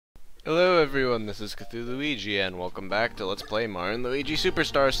Hello everyone, this is Luigi and welcome back to Let's Play Mario and Luigi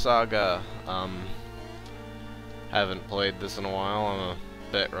Superstar Saga. Haven't played this in a while. I'm a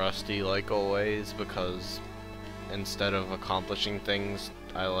bit rusty like always because instead of accomplishing things,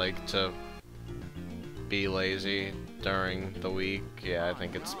 I like to be lazy during the week. Yeah, I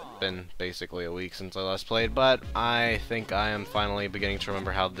think it's been basically a week since I last played, but I think I am finally beginning to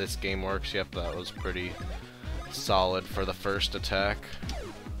remember how this game works. Yep, that was pretty solid for the first attack.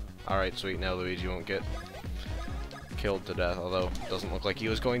 Alright, sweet, now Luigi won't get killed to death, although it doesn't look like he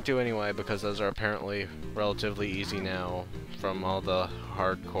was going to anyway, because those are apparently relatively easy now from all the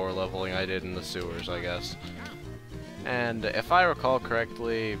hardcore leveling I did in the sewers, I guess. And if I recall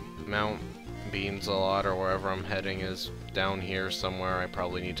correctly, Mount Beans a lot, or wherever I'm heading, is down here somewhere. I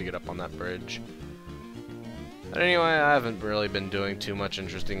probably need to get up on that bridge. But anyway, I haven't really been doing too much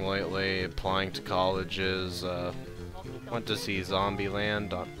interesting lately, applying to colleges, went to see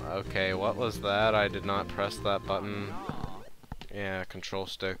Zombieland. Okay, what was that? I did not press that button. Yeah, control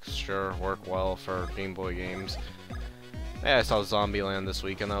sticks sure work well for Game Boy games. Yeah, I saw Zombieland this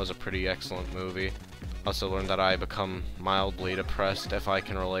weekend. That was a pretty excellent movie. Also learned that I become mildly depressed if I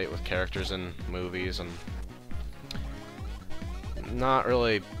can relate with characters in movies, and not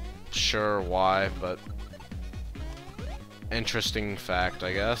really sure why, but interesting fact,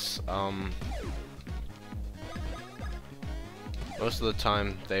 I guess. Most of the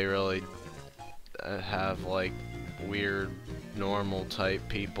time, they really have, like, weird, normal type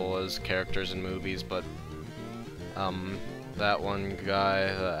people as characters in movies, but, that one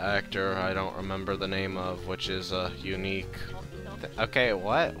guy, the actor, I don't remember the name of, which is a unique... Okay,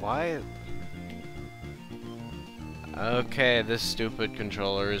 what? Why? Okay, this stupid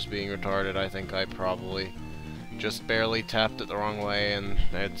controller is being retarded. I think I probably just barely tapped it the wrong way and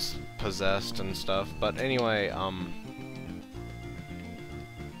it's possessed and stuff, but anyway,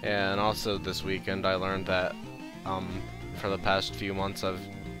 yeah, and also this weekend I learned that, for the past few months I've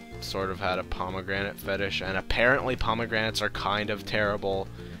sort of had a pomegranate fetish, and apparently pomegranates are kind of terrible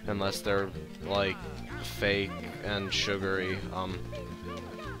unless they're, like, fake and sugary,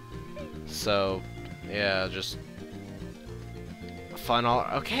 so, yeah, just fun all-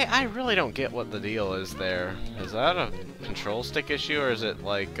 Okay, I really don't get what the deal is there. Is that a control stick issue, or is it,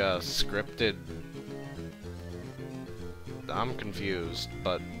 like, scripted? I'm confused,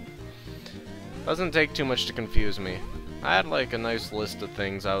 but doesn't take too much to confuse me. I had like a nice list of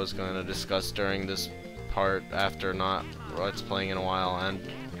things I was going to discuss during this part after not Let's Playing in a while, and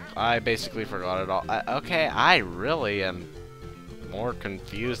I basically forgot it all. Okay, I really am more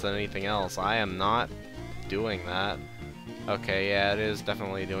confused than anything else. I am not doing that. Okay, yeah, it is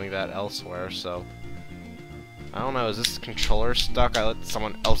definitely doing that elsewhere, so I don't know, is this controller stuck? I let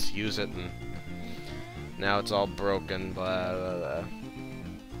someone else use it and now it's all broken, blah, blah, blah.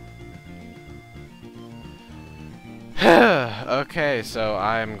 Okay, so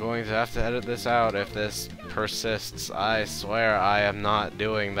I'm going to have to edit this out if this persists. I swear I am not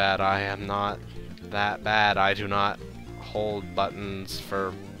doing that. I am not that bad. I do not hold buttons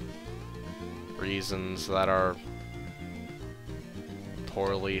for reasons that are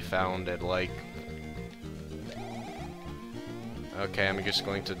poorly founded, like... Okay, I'm just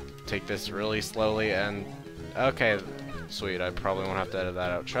going to take this really slowly and... Okay, sweet, I probably won't have to edit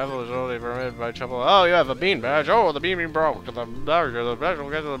that out. Travel is only permitted by trouble. Oh, you have a bean badge. Oh, the bean broke. The special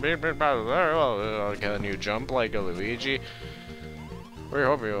gets the bean badge. Oh, can you jump like a Luigi? We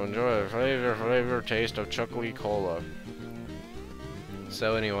hope you enjoy the flavor taste of Chuckly Cola.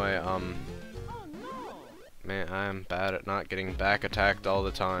 So anyway, man, I am bad at not getting back attacked all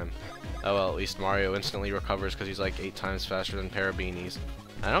the time. Oh well, at least Mario instantly recovers because he's like 8 times faster than pair of beanies.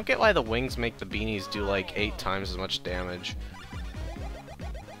 I don't get why the wings make the beanies do like 8 times as much damage.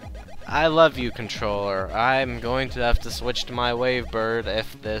 I love you, controller. I'm going to have to switch to my wave bird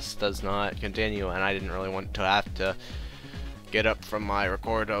if this does not continue, and I didn't really want to have to get up from my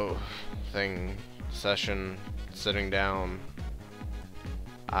recordo thing session sitting down.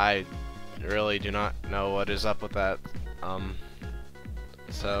 I really do not know what is up with that.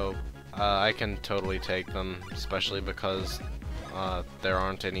 So I can totally take them, especially because there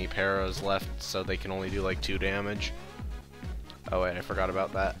aren't any paras left, so they can only do like 2 damage. Oh wait, I forgot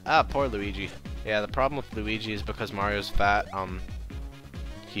about that. Ah, poor Luigi. Yeah, the problem with Luigi is because Mario's fat,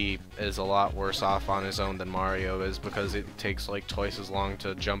 he is a lot worse off on his own than Mario is, because it takes like twice as long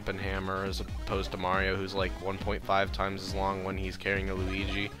to jump and hammer as opposed to Mario, who's like 1.5 times as long when he's carrying a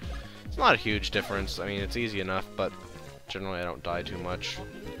Luigi. It's not a huge difference. I mean, it's easy enough, but generally I don't die too much.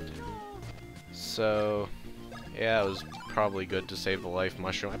 So, yeah, it was probably good to save the life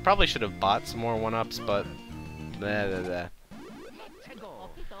mushroom. I probably should have bought some more 1-ups, but... Blah, blah, blah.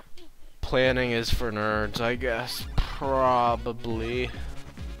 Planning is for nerds, I guess. Probably.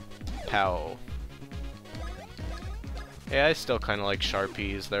 Pow. Yeah, I still kind of like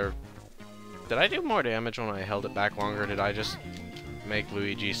Sharpies. Did I do more damage when I held it back longer? Did I just make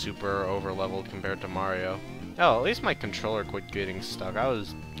Luigi super over-leveled compared to Mario? Oh, at least my controller quit getting stuck. I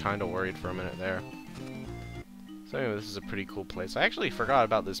was kind of worried for a minute there. So anyway, this is a pretty cool place. I actually forgot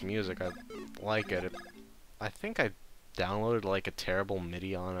about this music. I like it. I think I downloaded like a terrible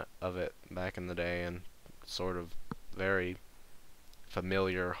MIDI of it back in the day, and sort of very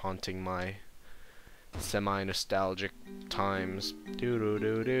familiar, haunting my semi-nostalgic times. Do do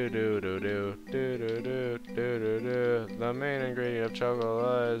do do do do do do do do do do. The main ingredient of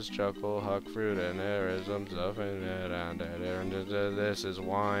chocolate is Chucklehuckle fruit, and there is some stuff in it. And this is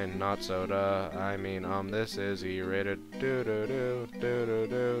wine, not soda. I mean, this is E-rated. Do do do do do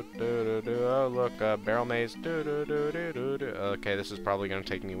do do do. Oh look, barrel maze. Do do do do do do. Okay, this is probably gonna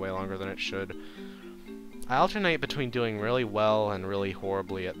take me way longer than it should. I alternate between doing really well and really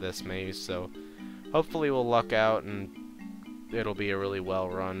horribly at this maze, so hopefully we'll luck out and it'll be a really well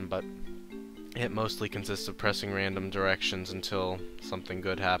run, but it mostly consists of pressing random directions until something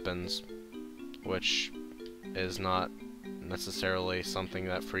good happens, which is not necessarily something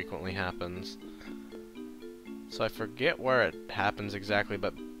that frequently happens. So I forget where it happens exactly,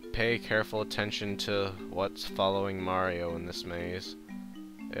 but pay careful attention to what's following Mario in this maze.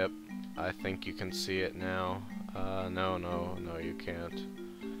 Yep, I think you can see it now. No, you can't.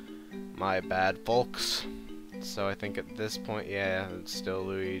 My bad, folks. So I think at this point, yeah, it's still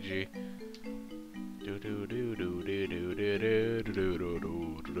Luigi. Do do do do do do do do do do do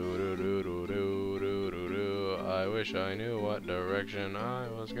do do do do. I wish I knew what direction I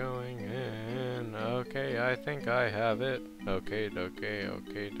was going in. Okay, I think I have it. Okay, dokie.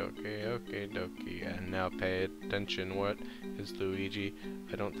 And now pay attention. What is Luigi?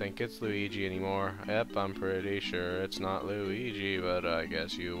 I don't think it's Luigi anymore. Yep, I'm pretty sure it's not Luigi, but I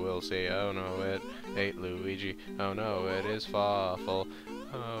guess you will see. Oh no, it ain't Luigi. Oh no, it is Popple.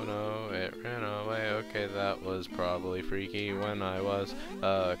 Oh no, it ran away. Okay, that was probably freaky when I was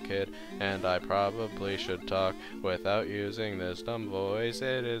a kid, and I probably should talk without using this dumb voice.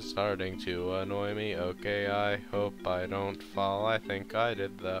 It is starting to annoy me. Okay, I hope I don't fall. I think I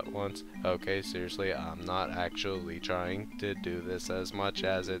did that once. Okay, seriously, I'm not actually trying to do this as much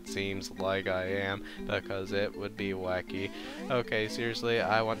as it seems like I am, because it would be wacky. Okay, seriously,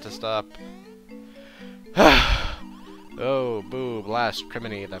 I want to stop. Oh, boo, blast,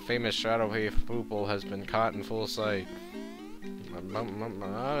 criminy, the famous shadow thief Popple has been caught in full sight.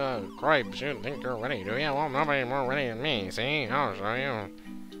 Cripes, you think you're ready, do you? Well, nobody more ready than me, see? I'll show you.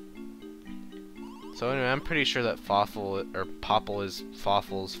 So anyway, I'm pretty sure that Popple is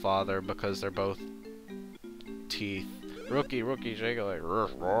Foffle's father, because they're both teeth. Rookie, shake it like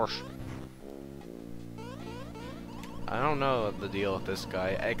rush. I don't know the deal with this guy,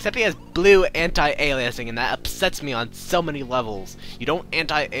 except he has blue anti-aliasing, and that upsets me on so many levels. You don't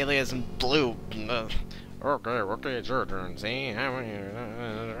anti-alias in blue. Okay, it's your turn, see?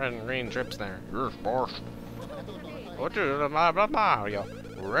 Red and green trips there. Yes, boss. What is it, Mario?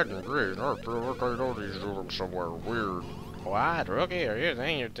 Red and green, okay, know these doing somewhere weird. What, Rookie? Are you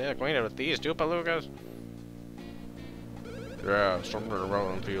saying you're acquainted with these two palookas? Yeah, something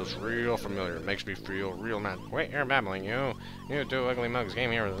about them feels real familiar. It makes me feel real mad. Wait, you're babbling, you. You two ugly mugs came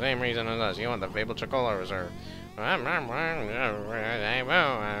here for the same reason as us. You want the fabled Chocola Reserve.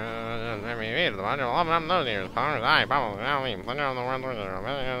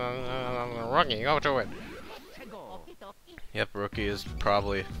 Rookie, go to it. Yep, Rookie is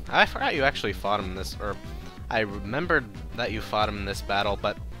probably... I forgot you actually fought him in this, or... I remembered that you fought him in this battle,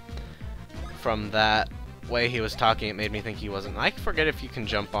 but... from that way he was talking, it made me think he wasn't. I forget if you can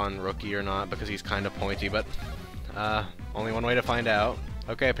jump on Rookie or not, because he's kind of pointy, but only one way to find out.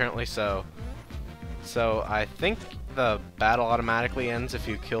 Okay, apparently so. So I think the battle automatically ends if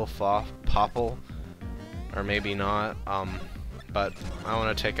you kill Popple, or maybe not. But I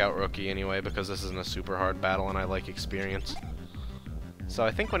want to take out Rookie anyway, because this isn't a super hard battle and I like experience. So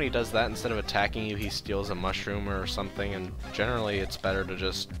I think when he does that, instead of attacking you, he steals a mushroom or something, and generally it's better to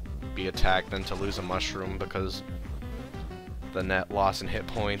just be attacked than to lose a mushroom, because the net loss in hit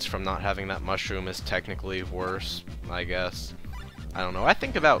points from not having that mushroom is technically worse, I guess. I don't know. I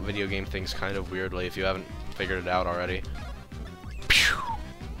think about video game things kind of weirdly, if you haven't figured it out already. Pew!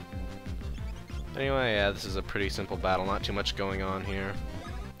 Anyway, yeah, this is a pretty simple battle, not too much going on here.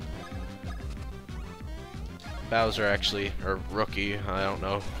 Bowser actually, or Rookie, I don't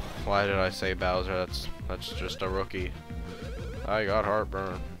know. Why did I say Bowser? That's just a Rookie. I got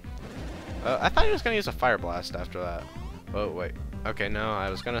heartburn. I thought he was gonna use a Fire Blast after that. Oh, wait. Okay, no, I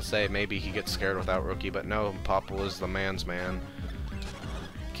was gonna say maybe he gets scared without Rookie, but no, Popple is the man's man.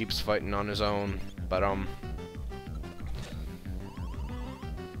 Keeps fighting on his own, but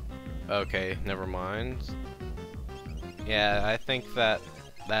okay, never mind. Yeah, I think that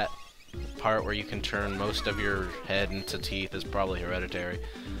part where you can turn most of your head into teeth is probably hereditary.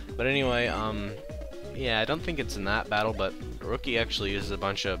 But anyway, yeah, I don't think it's in that battle, but Rookie actually uses a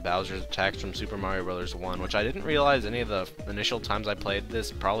bunch of Bowser's attacks from Super Mario Bros. 1, which I didn't realize any of the initial times I played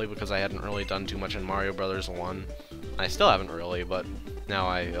this, probably because I hadn't really done too much in Mario Bros. 1. I still haven't really, but now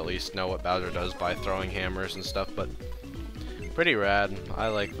I at least know what Bowser does by throwing hammers and stuff, but pretty rad. I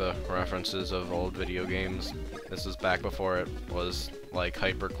like the references of old video games. This is back before it was, like,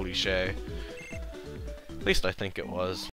 hyper cliche. At least I think it was.